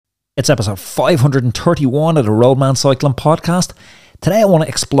It's episode 531 of the Roadman Cycling Podcast. Today I want to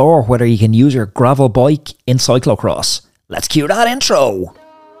explore whether you can use your gravel bike in cyclocross. Let's cue that intro.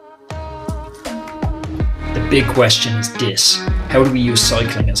 The big question is this: how do we use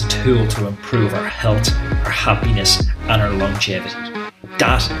cycling as a tool to improve our health, our happiness and our longevity?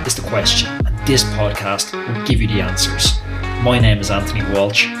 That is the question, and this podcast will give you the answers. My name is Anthony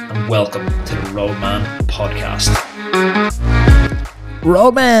Walsh and welcome to the Roadman Podcast.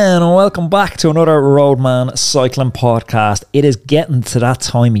 Roadman, and welcome back to another Roadman Cycling Podcast. It is getting to that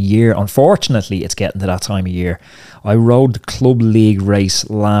time of year. Unfortunately, it's getting to that time of year. I rode the Club League race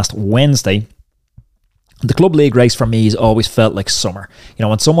last Wednesday. The Club League race for me has always felt like summer. You know,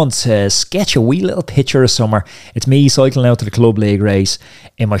 when someone says, sketch a wee little picture of summer, it's me cycling out to the Club League race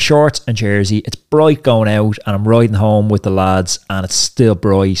in my shorts and jersey. It's bright going out and I'm riding home with the lads and it's still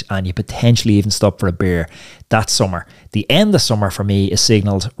bright and you potentially even stop for a beer. That's summer. The end of summer for me is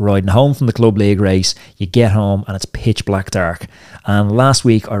signalled riding home from the Club League race. You get home and it's pitch black dark. And last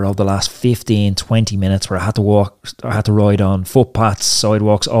week I rode the last 15-20 minutes where I had to ride on footpaths,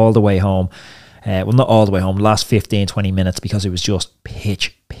 sidewalks all the way home. Well, not all the way home, last 15-20 minutes because it was just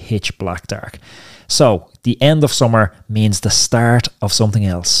pitch black dark. So the end of summer means the start of something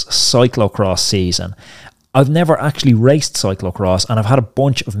else, cyclocross season. I've never actually raced cyclocross and I've had a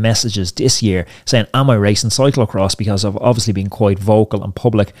bunch of messages this year saying, am I racing cyclocross? Because I've obviously been quite vocal and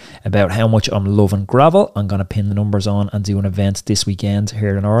public about how much I'm loving gravel. I'm going to pin the numbers on and do an event this weekend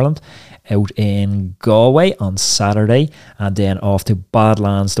here in Ireland, out in Galway on Saturday, and then off to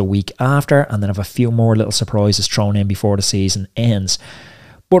Badlands the week after, and then have a few more little surprises thrown in before the season ends.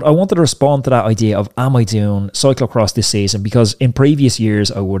 But I wanted to respond to that idea of, am I doing cyclocross this season? Because in previous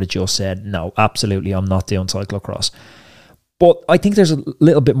years, I would have just said, no, absolutely, I'm not doing cyclocross. But I think there's a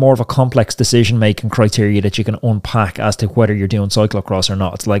little bit more of a complex decision-making criteria that you can unpack as to whether you're doing cyclocross or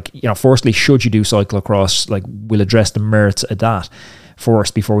not. It's like, you know, firstly, should you do cyclocross? Like, we'll address the merits of that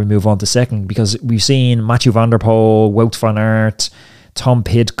first before we move on to second, because we've seen Mathieu van der Poel, Wout van Aert, Tom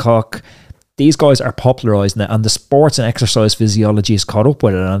Pidcock. These guys are popularising it, and the sports and exercise physiology has caught up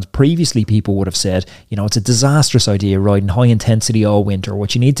with it. And previously people would have said, you know, it's a disastrous idea riding high intensity all winter.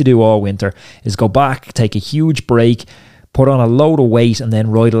 What you need to do all winter is go back, take a huge break, put on a load of weight and then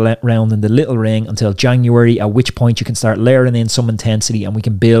ride around in the little ring until January, at which point you can start layering in some intensity and we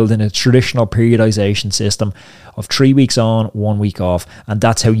can build in a traditional periodization system of 3 weeks on, 1 week off. And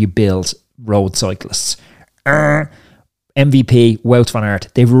that's how you build road cyclists. MVP, Wout van Aert,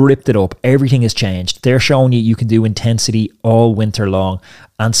 they've ripped it up. Everything has changed. They're showing you can do intensity all winter long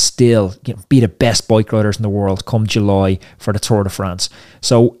and still, you know, be the best bike riders in the world come July for the Tour de France.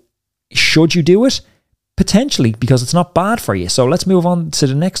 So should you do it? Potentially, because it's not bad for you. So let's move on to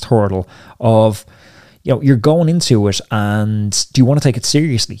the next hurdle of, you know, you're going into it and do you want to take it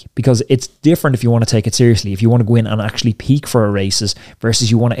seriously? Because it's different if you want to take it seriously, if you want to go in and actually peak for a races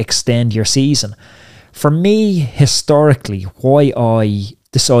versus you want to extend your season. For me, historically, why I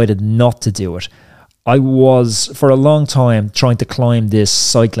decided not to do it, I was for a long time trying to climb this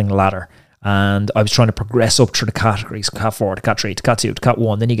cycling ladder. And I was trying to progress up through the categories, Cat 4 to Cat 3 to Cat 2 to Cat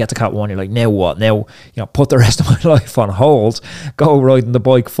 1. Then you get to Cat 1, you're like, now what? Now, you know, put the rest of my life on hold, go riding the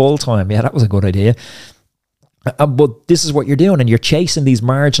bike full time. Yeah, that was a good idea. But this is what you're doing, and you're chasing these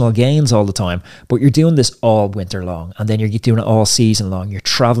marginal gains all the time, but you're doing this all winter long, and then you're doing it all season long. You're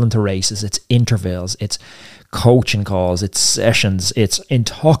traveling to races, it's intervals, it's coaching calls, it's sessions, it's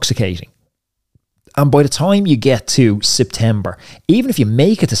intoxicating. And by the time you get to September, even if you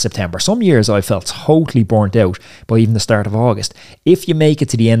make it to September, some years I felt totally burnt out by even the start of August. If you make it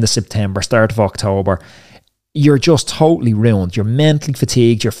to the end of September, start of October, you're just totally ruined. You're mentally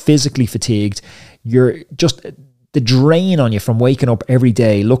fatigued, you're physically fatigued, you're just the drain on you from waking up every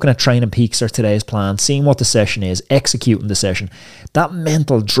day, looking at training peaks or today's plan, seeing what the session is, executing the session. That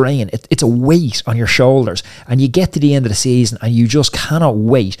mental drain, it's a weight on your shoulders. And you get to the end of the season and you just cannot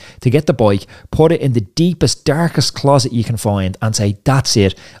wait to get the bike, put it in the deepest, darkest closet you can find and say, that's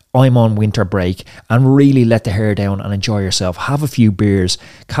it, I'm on winter break, and really let the hair down and enjoy yourself. Have a few beers,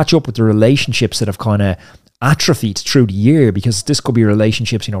 catch up with the relationships that have kind of atrophied through the year, because this could be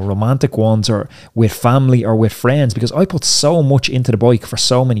relationships, you know, romantic ones or with family or with friends, because I put so much into the bike for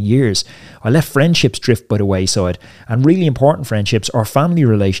so many years. I let friendships drift by the wayside, and really important friendships or family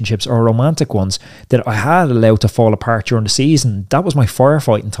relationships or romantic ones that I had allowed to fall apart during the season. That was my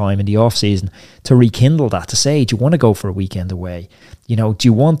firefighting time in the off season to rekindle that, to say, do you want to go for a weekend away? Do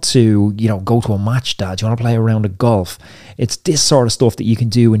you want to, go to a match, Dad? Do you want to play a round of golf? It's this sort of stuff that you can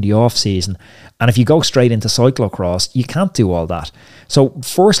do in the off season. And if you go straight into cyclocross, you can't do all that. So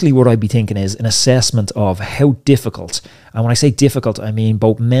firstly, what I'd be thinking is an assessment of how difficult, and when I say difficult, I mean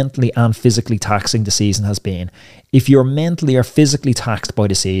both mentally and physically taxing the season has been. If you're mentally or physically taxed by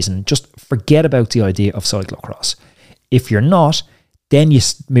the season, just forget about the idea of cyclocross. If you're not, then you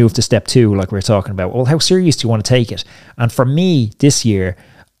move to step 2, like we were talking about. Well, how serious do you want to take it? And for me, this year,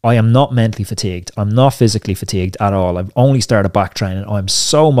 I am not mentally fatigued. I'm not physically fatigued at all. I've only started back training. I'm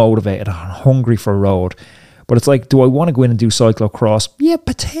so motivated and hungry for a road. But it's like, do I want to go in and do cyclocross? Yeah,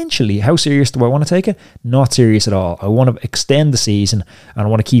 potentially. How serious do I want to take it? Not serious at all. I want to extend the season and I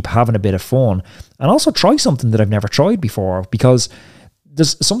want to keep having a bit of fun. And also try something that I've never tried before, because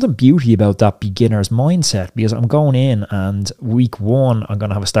there's something beauty about that beginner's mindset, because I'm going in and week 1, I'm going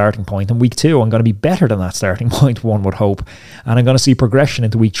to have a starting point, and week 2, I'm going to be better than that starting point, one would hope. And I'm going to see progression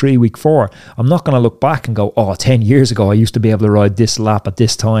into week 3, week 4. I'm not going to look back and go, 10 years ago, I used to be able to ride this lap at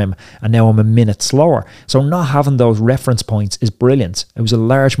this time, and now I'm a minute slower. So not having those reference points is brilliant. It was a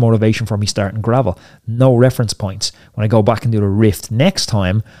large motivation for me starting gravel. No reference points. When I go back and do the Rift next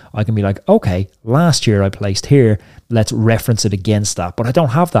time, I can be like, okay, last year I placed here, let's reference it against that. But I don't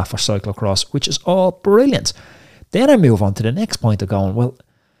have that for cyclocross, which is all brilliant. Then I move on to the next point of going, well,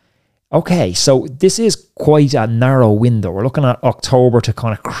 okay, so this is quite a narrow window. We're looking at October to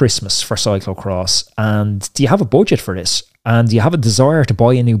kind of Christmas for cyclocross. And do you have a budget for this? And do you have a desire to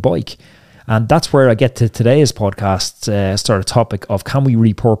buy a new bike? And that's where I get to today's podcast sort of topic of, can we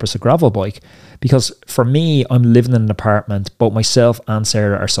repurpose a gravel bike? Because for me, I'm living in an apartment, both myself and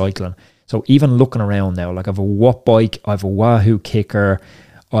Sarah are cycling. So even looking around now, like I have a Watt bike, I have a Wahoo kicker,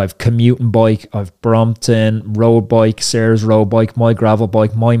 I've commuting bike, I've Brompton, road bike, Sarah's road bike, my gravel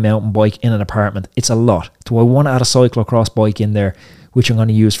bike, my mountain bike in an apartment. It's a lot. Do I want to add a cyclocross bike in there, which I'm going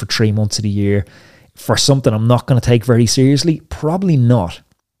to use for 3 months of the year, for something I'm not going to take very seriously? Probably not.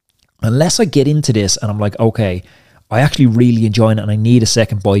 Unless I get into this and I'm like, okay, I actually really enjoy it and I need a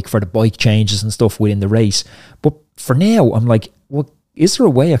second bike for the bike changes and stuff within the race. But for now, I'm like, well, is there a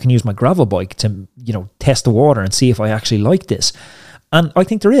way I can use my gravel bike to, test the water and see if I actually like this? And I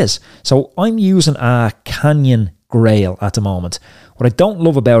think there is. So I'm using a Canyon Grail at the moment. What I don't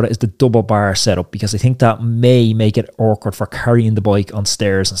love about it is the double bar setup, because I think that may make it awkward for carrying the bike on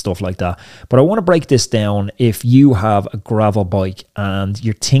stairs and stuff like that. But I want to break this down. If you have a gravel bike and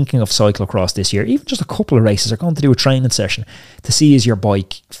you're thinking of cyclocross this year, even just a couple of races, or going to do a training session to see, is your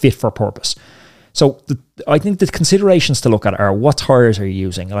bike fit for purpose? So I think the considerations to look at are, what tyres are you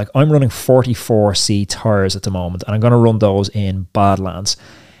using? Like, I'm running 44C tyres at the moment, and I'm going to run those in Badlands.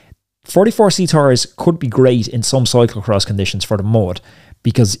 44C tyres could be great in some cyclocross conditions for the mud,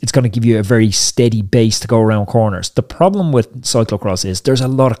 because it's going to give you a very steady base to go around corners. The problem with cyclocross is there's a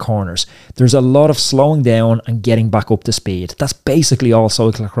lot of corners. There's a lot of slowing down and getting back up to speed. That's basically all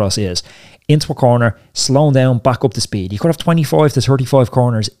cyclocross is. Into a corner, slowing down, back up to speed. You could have 25 to 35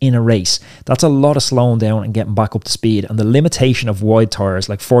 corners in a race. That's a lot of slowing down and getting back up to speed. And the limitation of wide tyres,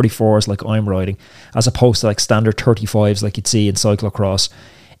 like 44s like I'm riding, as opposed to like standard 35s like you'd see in cyclocross,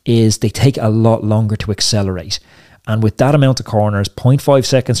 is they take a lot longer to accelerate. And with that amount of corners, 0.5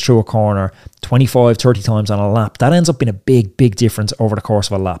 seconds through a corner, 25, 30 times on a lap, that ends up being a big, big difference over the course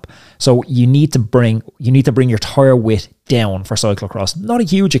of a lap. So you need to bring your tyre width down for cyclocross. Not a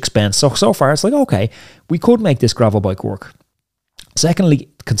huge expense. So far it's like, okay, we could make this gravel bike work. Secondly,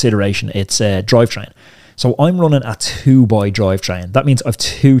 consideration, it's a drivetrain. So I'm running a 2x drivetrain. That means I've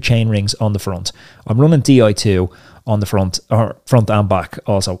 2 chain rings on the front. I'm running Di2 on the front, or front and back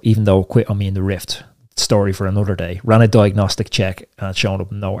also, even though quit on me in the Rift. Story for another day. Ran a diagnostic check and it's showing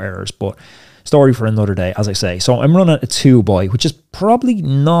up no errors, but story for another day, as I say. So I'm running a 2x, which is probably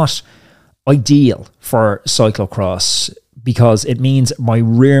not ideal for cyclocross, because it means my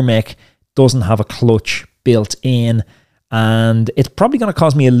rear mech doesn't have a clutch built in, and it's probably going to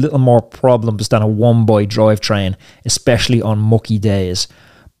cause me a little more problems than a 1x drivetrain, especially on mucky days.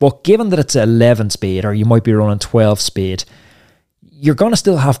 But given that it's 11 speed, or you might be running 12 speed, you're going to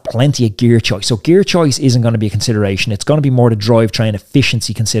still have plenty of gear choice. So gear choice isn't going to be a consideration. It's going to be more the drivetrain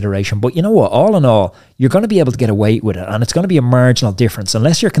efficiency consideration. But you know what? All in all, you're going to be able to get away with it. And it's going to be a marginal difference,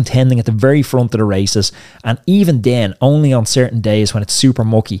 unless you're contending at the very front of the races. And even then, only on certain days when it's super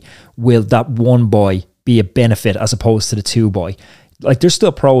mucky, will that 1x be a benefit as opposed to the 2x. Like, there's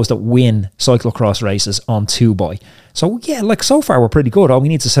still pros that win cyclocross races on 2x. So yeah, like, so far we're pretty good. All we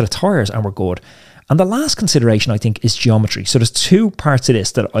need is a set of tyres and we're good. And the last consideration, I think, is geometry. So there's 2 parts of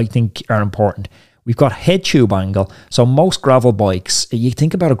this that I think are important. We've got head tube angle. So most gravel bikes, you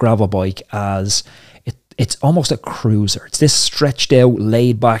think about a gravel bike as It's almost a cruiser. It's this stretched out,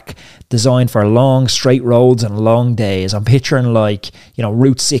 laid back, designed for long straight roads and long days. I'm picturing like,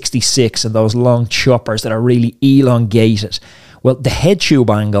 Route 66 and those long choppers that are really elongated. Well, the head tube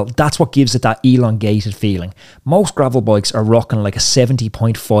angle, that's what gives it that elongated feeling. Most gravel bikes are rocking like a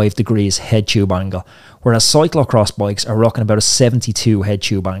 70.5 degrees head tube angle, whereas cyclocross bikes are rocking about a 72 head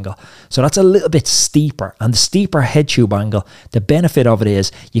tube angle. So that's a little bit steeper, and the steeper head tube angle, the benefit of it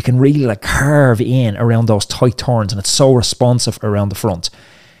is you can really like curve in around those tight turns, and it's so responsive around the front.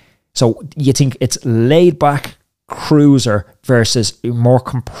 So you think it's laid back cruiser versus more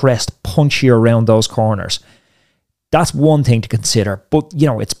compressed, punchy around those corners. That's one thing to consider, but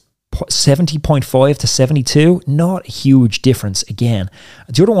it's 70.5 to 72, not a huge difference again.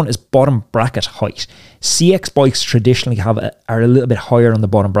 The other one is bottom bracket height. CX bikes traditionally are a little bit higher on the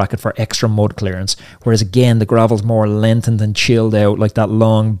bottom bracket for extra mud clearance, whereas again the gravel's more lengthened and chilled out like that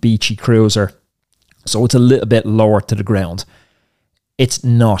long beachy cruiser, so it's a little bit lower to the ground. It's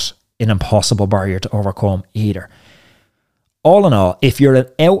not an impossible barrier to overcome either. All in all, if you're an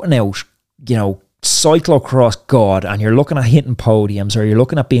out and out, cyclocross god and you're looking at hitting podiums, or you're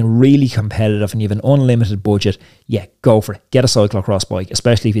looking at being really competitive and you have an unlimited budget, yeah, go for it. Get a cyclocross bike,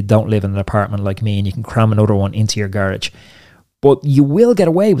 especially if you don't live in an apartment like me and you can cram another one into your garage. But you will get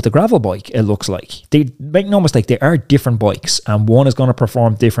away with the gravel bike, it looks like. Make no mistake, they are different bikes, and one is going to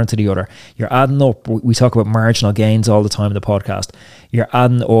perform different to the other. You're adding up, we talk about marginal gains all the time in the podcast. You're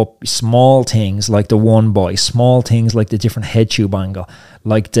adding up small things like the one by, small things like the different head tube angle,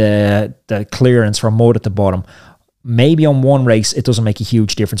 like the clearance for mud at the bottom. Maybe on one race it doesn't make a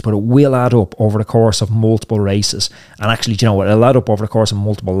huge difference, but it will add up over the course of multiple races. And actually, you know what, it'll add up over the course of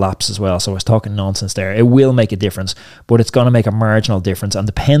multiple laps as well. So I was talking nonsense there. It will make a difference, but it's going to make a marginal difference. And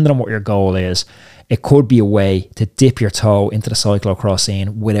depending on what your goal is, it could be a way to dip your toe into the cyclocross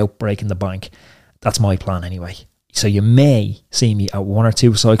scene without breaking the bank. That's my plan anyway. So you may see me at one or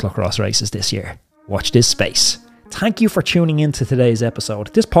two cyclocross races this year. Watch this space. Thank you for tuning into today's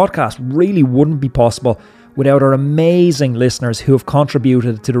episode. This podcast really wouldn't be possible without our amazing listeners who have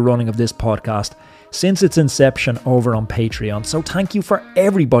contributed to the running of this podcast since its inception over on Patreon. So thank you for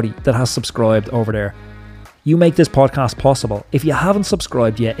everybody that has subscribed over there. You make this podcast possible. If you haven't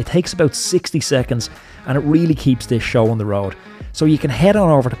subscribed yet, it takes about 60 seconds and it really keeps this show on the road. So you can head on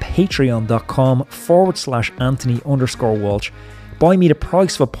over to patreon.com/Anthony_Walsh. Buy me the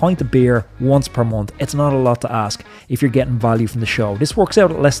price of a pint of beer once per month. It's not a lot to ask if you're getting value from the show. This works out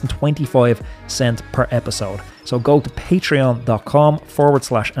at less than 25 cents per episode. So go to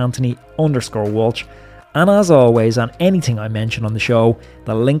patreon.com/Anthony_Walsh. And as always, on anything I mention on the show,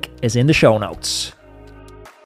 the link is in the show notes.